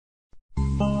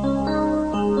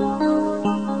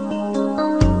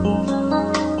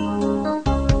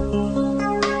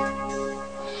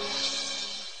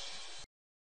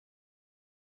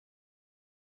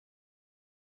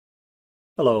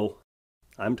Hello,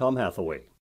 I'm Tom Hathaway.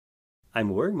 I'm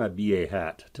wearing my BA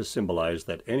hat to symbolize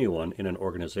that anyone in an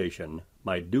organization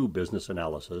might do business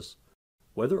analysis,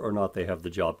 whether or not they have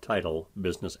the job title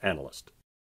Business Analyst.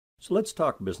 So let's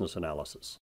talk business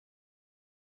analysis.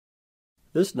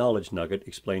 This knowledge nugget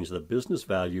explains the business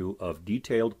value of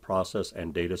detailed process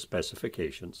and data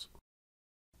specifications,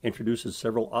 introduces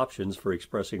several options for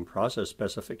expressing process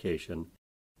specification,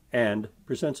 and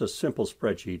presents a simple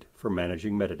spreadsheet for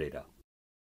managing metadata.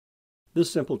 This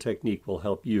simple technique will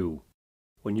help you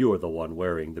when you are the one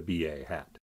wearing the BA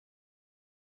hat.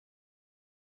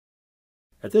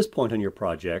 At this point in your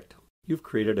project, you've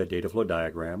created a data flow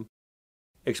diagram,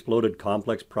 exploded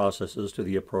complex processes to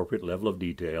the appropriate level of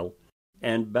detail,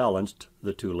 and balanced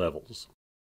the two levels.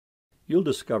 You'll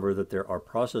discover that there are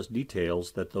process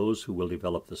details that those who will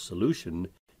develop the solution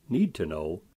need to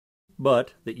know,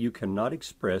 but that you cannot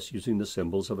express using the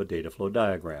symbols of a data flow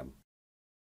diagram.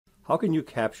 How can you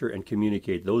capture and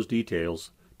communicate those details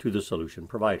to the solution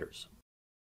providers?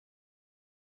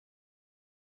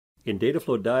 In data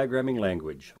flow diagramming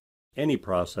language, any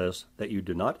process that you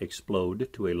do not explode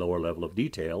to a lower level of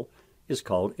detail is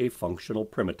called a functional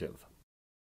primitive.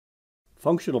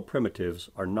 Functional primitives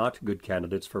are not good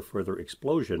candidates for further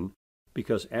explosion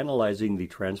because analyzing the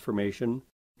transformation,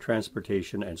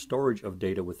 transportation, and storage of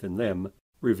data within them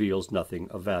reveals nothing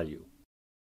of value.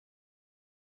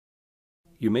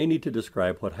 You may need to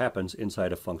describe what happens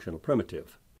inside a functional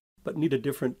primitive, but need a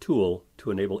different tool to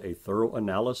enable a thorough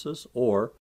analysis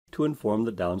or to inform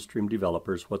the downstream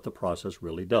developers what the process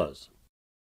really does.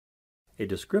 A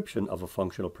description of a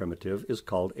functional primitive is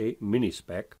called a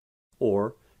mini-spec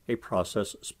or a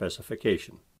process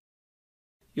specification.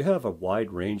 You have a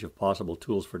wide range of possible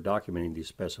tools for documenting these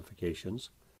specifications.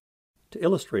 To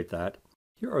illustrate that,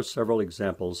 here are several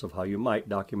examples of how you might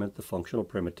document the functional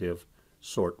primitive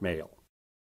sort mail.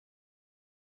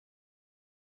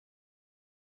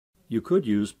 You could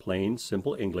use plain,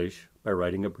 simple English by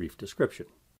writing a brief description.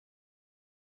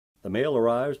 The mail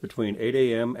arrives between 8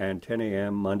 a.m. and 10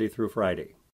 a.m. Monday through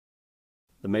Friday.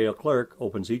 The mail clerk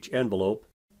opens each envelope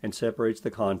and separates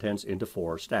the contents into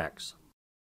 4 stacks.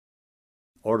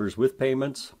 Orders with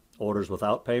payments, orders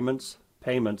without payments,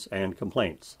 payments, and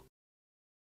complaints.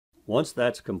 Once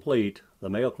that's complete, the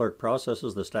mail clerk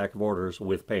processes the stack of orders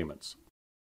with payments.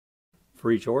 For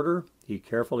each order, he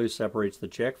carefully separates the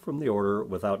check from the order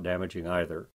without damaging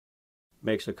either,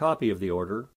 makes a copy of the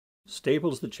order,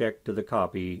 staples the check to the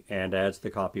copy, and adds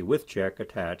the copy with check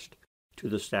attached to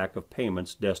the stack of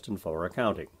payments destined for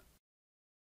accounting.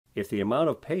 If the amount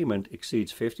of payment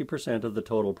exceeds 50% of the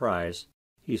total price,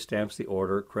 he stamps the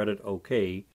order Credit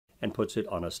OK and puts it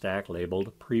on a stack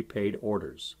labeled Prepaid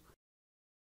Orders.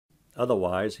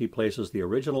 Otherwise, he places the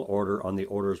original order on the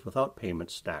Orders Without Payment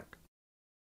stack.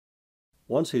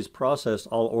 Once he's processed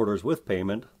all orders with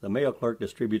payment, the mail clerk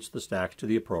distributes the stacks to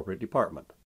the appropriate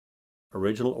department.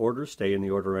 Original orders stay in the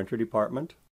order entry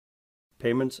department.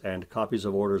 Payments and copies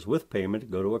of orders with payment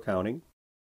go to accounting.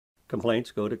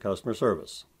 Complaints go to customer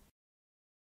service.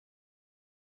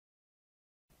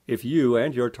 If you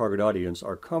and your target audience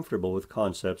are comfortable with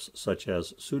concepts such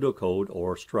as pseudocode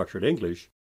or structured English,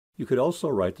 you could also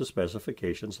write the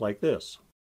specifications like this.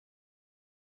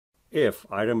 If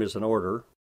item is an order,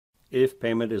 if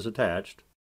payment is attached,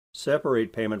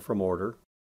 separate payment from order,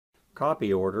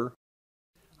 copy order,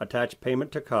 attach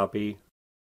payment to copy,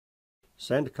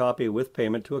 send copy with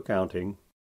payment to accounting,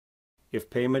 if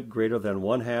payment greater than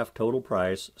 1/2 total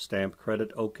price, stamp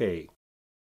Credit OK,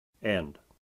 end.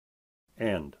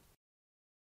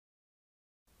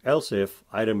 Else if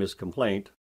item is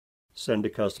complaint, send to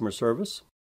customer service.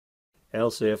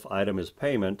 Else if item is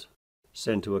payment,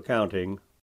 send to accounting,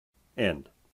 end.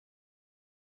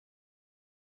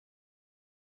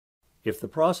 If the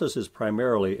process is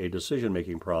primarily a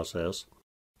decision-making process,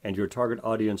 and your target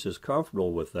audience is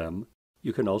comfortable with them,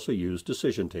 you can also use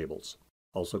decision tables,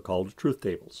 also called truth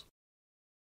tables.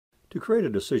 To create a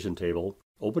decision table,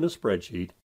 open a spreadsheet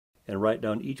and write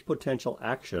down each potential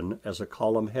action as a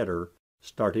column header,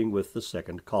 starting with the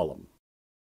second column.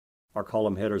 Our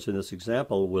column headers in this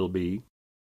example will be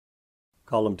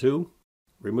Column 2,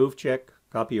 remove check,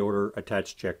 copy order,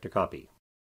 attach check to copy.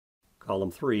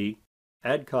 Column 3,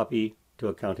 add copy to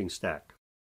accounting stack.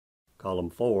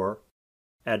 Column 4,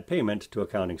 add payment to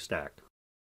accounting stack.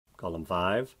 Column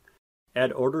 5,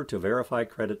 add order to verify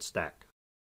credit stack.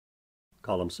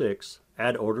 Column 6,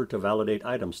 add order to validate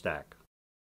item stack.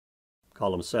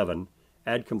 Column 7,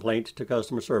 add complaint to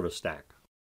customer service stack.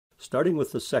 Starting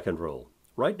with the second row,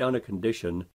 write down a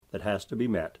condition that has to be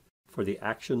met for the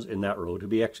actions in that row to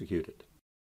be executed.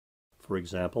 For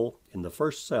example, in the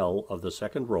first cell of the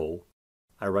second row,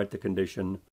 I write the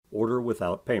condition order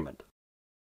without payment.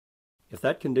 If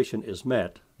that condition is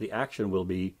met, the action will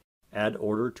be add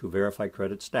order to verify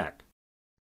credit stack.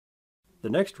 The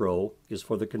next row is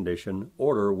for the condition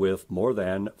order with more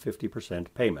than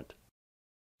 50% payment.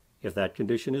 If that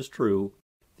condition is true,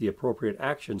 the appropriate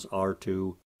actions are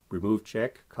to remove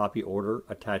check, copy order,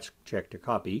 attach check to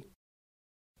copy,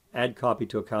 add copy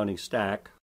to accounting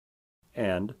stack,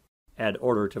 and add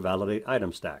order to validate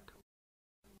item stack.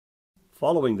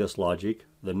 Following this logic,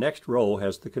 the next row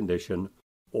has the condition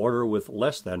order with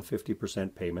less than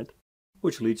 50% payment,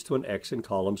 which leads to an X in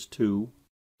columns 2,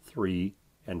 3,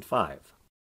 and 5.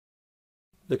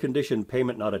 The condition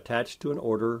payment not attached to an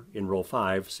order in row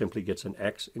 5 simply gets an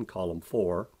X in column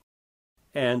 4,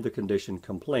 and the condition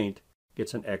complaint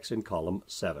gets an X in column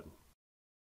 7.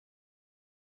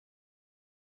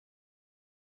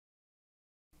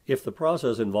 If the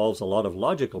process involves a lot of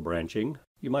logical branching,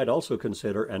 you might also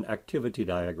consider an activity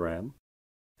diagram,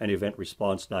 an event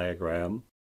response diagram,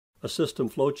 a system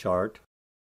flowchart,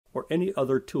 or any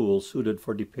other tool suited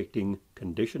for depicting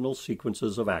conditional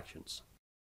sequences of actions.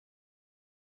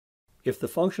 If the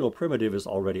functional primitive is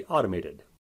already automated,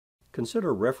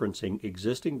 consider referencing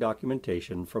existing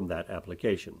documentation from that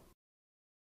application.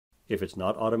 If it's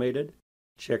not automated,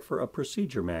 check for a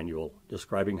procedure manual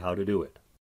describing how to do it.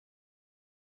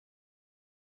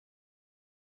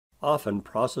 Often,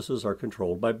 processes are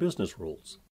controlled by business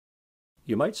rules.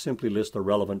 You might simply list the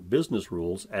relevant business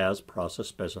rules as process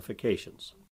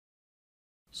specifications.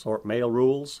 Sort mail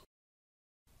rules.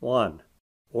 1.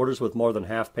 Orders with more than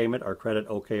half payment are credit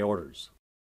OK orders.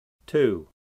 2.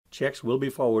 Checks will be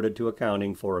forwarded to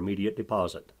accounting for immediate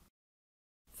deposit.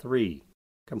 3.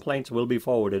 Complaints will be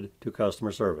forwarded to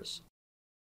customer service.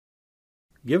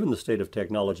 Given the state of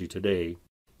technology today,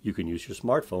 you can use your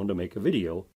smartphone to make a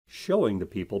video showing the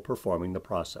people performing the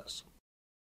process.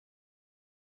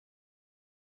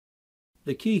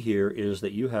 The key here is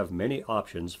that you have many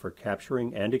options for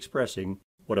capturing and expressing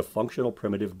what a functional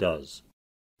primitive does,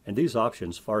 and these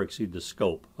options far exceed the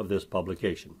scope of this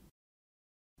publication.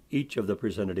 Each of the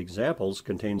presented examples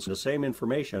contains the same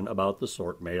information about the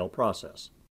sort mail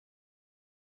process.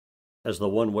 As the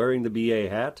one wearing the BA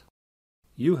hat,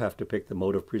 you have to pick the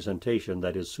mode of presentation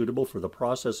that is suitable for the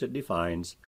process it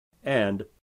defines and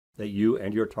that you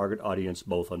and your target audience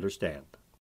both understand.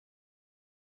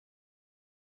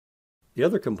 The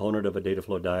other component of a data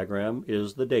flow diagram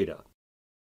is the data.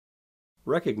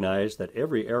 Recognize that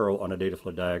every arrow on a data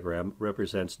flow diagram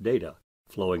represents data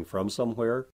flowing from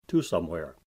somewhere to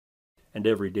somewhere, and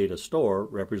every data store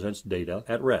represents data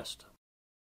at rest.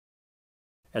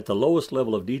 At the lowest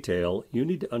level of detail, you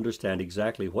need to understand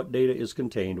exactly what data is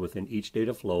contained within each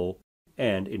data flow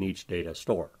and in each data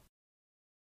store.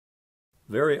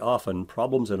 Very often,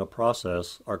 problems in a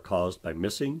process are caused by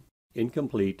missing,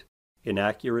 incomplete,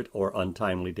 inaccurate, or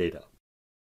untimely data.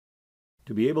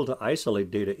 To be able to isolate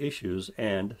data issues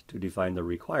and to define the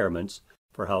requirements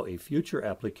for how a future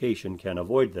application can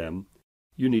avoid them,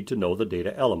 you need to know the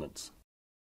data elements.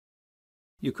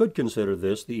 You could consider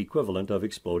this the equivalent of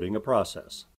exploding a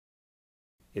process.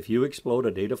 If you explode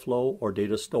a data flow or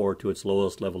data store to its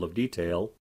lowest level of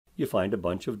detail, you find a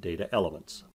bunch of data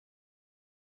elements.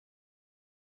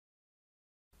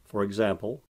 For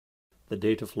example, the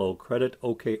data flow credit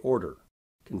OK order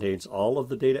contains all of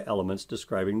the data elements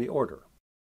describing the order: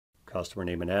 customer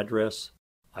name and address,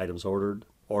 items ordered,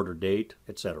 order date,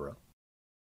 etc.,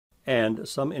 and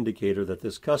some indicator that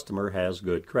this customer has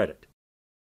good credit.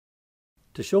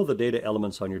 To show the data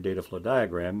elements on your data flow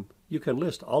diagram, you can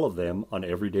list all of them on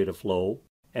every data flow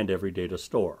and every data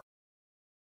store.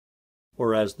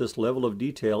 Whereas this level of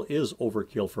detail is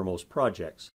overkill for most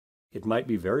projects, it might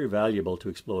be very valuable to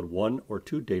explode 1 or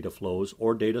 2 data flows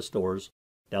or data stores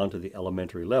down to the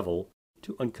elementary level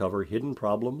to uncover hidden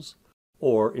problems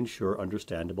or ensure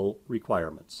understandable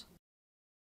requirements.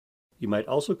 You might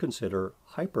also consider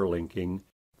hyperlinking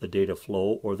the data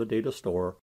flow or the data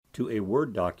store to a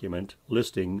Word document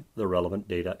listing the relevant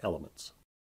data elements.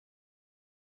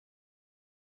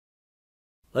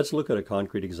 Let's look at a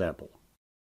concrete example.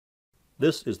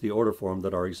 This is the order form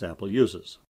that our example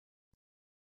uses.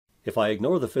 If I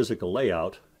ignore the physical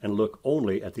layout and look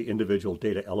only at the individual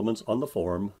data elements on the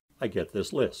form, I get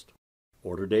this list: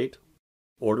 order date,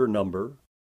 order number,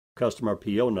 customer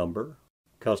PO number,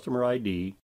 customer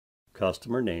ID,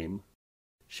 customer name,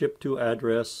 ship to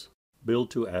address, bill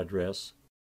to address,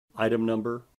 item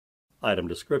number, item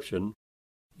description,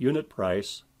 unit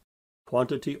price,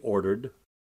 quantity ordered,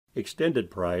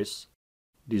 extended price,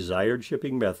 desired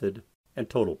shipping method, and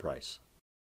total price.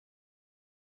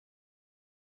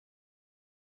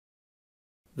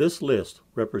 This list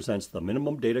represents the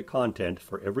minimum data content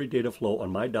for every data flow on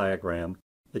my diagram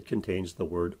that contains the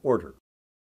word order,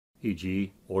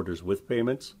 e.g. orders with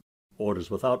payments, orders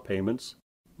without payments,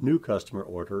 new customer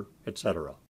order,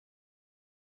 etc.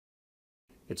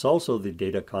 It's also the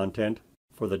data content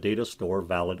for the data store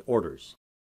valid orders.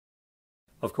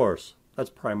 Of course,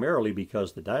 that's primarily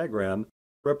because the diagram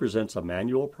represents a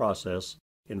manual process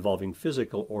involving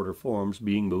physical order forms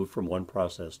being moved from one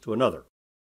process to another.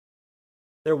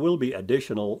 There will be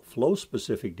additional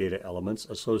flow-specific data elements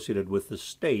associated with the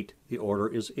state the order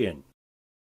is in,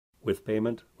 with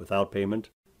payment, without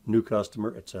payment, new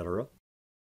customer, etc.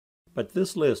 But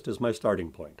this list is my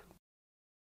starting point.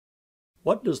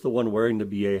 What does the one wearing the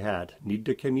BA hat need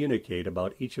to communicate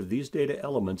about each of these data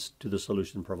elements to the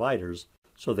solution providers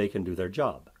so they can do their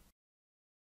job?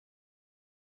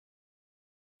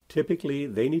 Typically,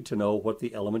 they need to know what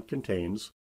the element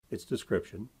contains, its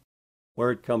description, where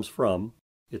it comes from,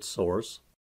 its source,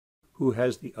 who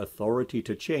has the authority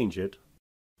to change it,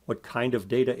 what kind of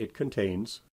data it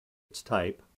contains, its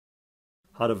type,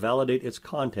 how to validate its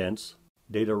contents,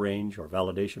 data range or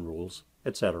validation rules,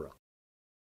 etc.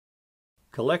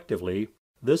 Collectively,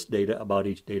 this data about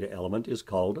each data element is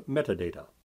called metadata.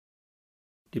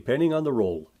 Depending on the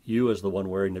role you as the one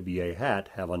wearing the BA hat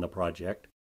have on the project,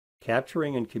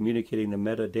 capturing and communicating the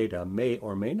metadata may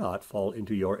or may not fall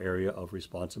into your area of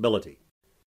responsibility.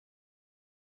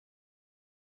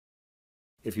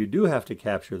 If you do have to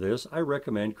capture this, I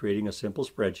recommend creating a simple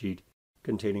spreadsheet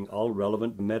containing all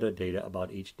relevant metadata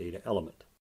about each data element.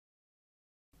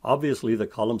 Obviously, the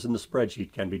columns in the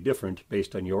spreadsheet can be different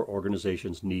based on your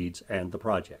organization's needs and the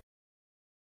project.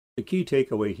 The key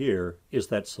takeaway here is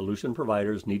that solution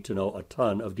providers need to know a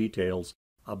ton of details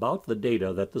about the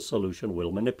data that the solution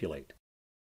will manipulate.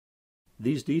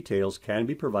 These details can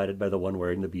be provided by the one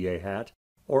wearing the BA hat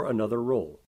or another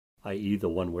role, i.e. the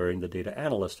one wearing the data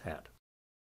analyst hat.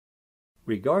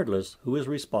 Regardless who is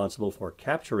responsible for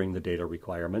capturing the data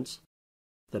requirements,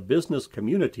 the business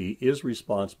community is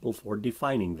responsible for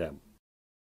defining them.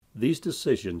 These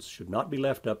decisions should not be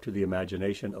left up to the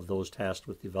imagination of those tasked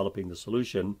with developing the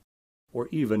solution, or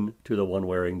even to the one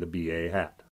wearing the BA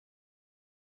hat.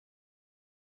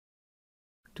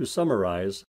 To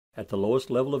summarize, at the lowest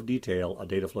level of detail, a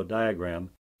data flow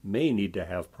diagram may need to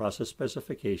have process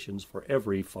specifications for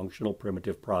every functional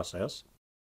primitive process,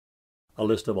 a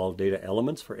list of all data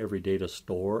elements for every data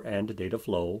store and data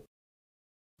flow,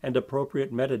 and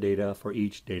appropriate metadata for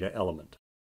each data element.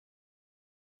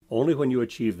 Only when you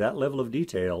achieve that level of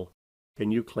detail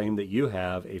can you claim that you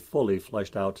have a fully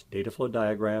fleshed out data flow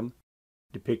diagram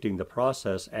depicting the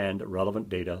process and relevant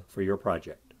data for your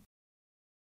project.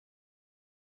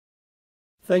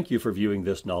 Thank you for viewing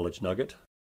this knowledge nugget.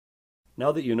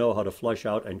 Now that you know how to flesh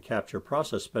out and capture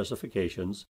process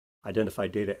specifications, identify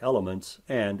data elements,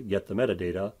 and get the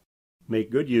metadata,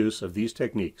 make good use of these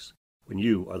techniques when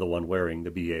you are the one wearing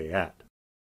the BA hat.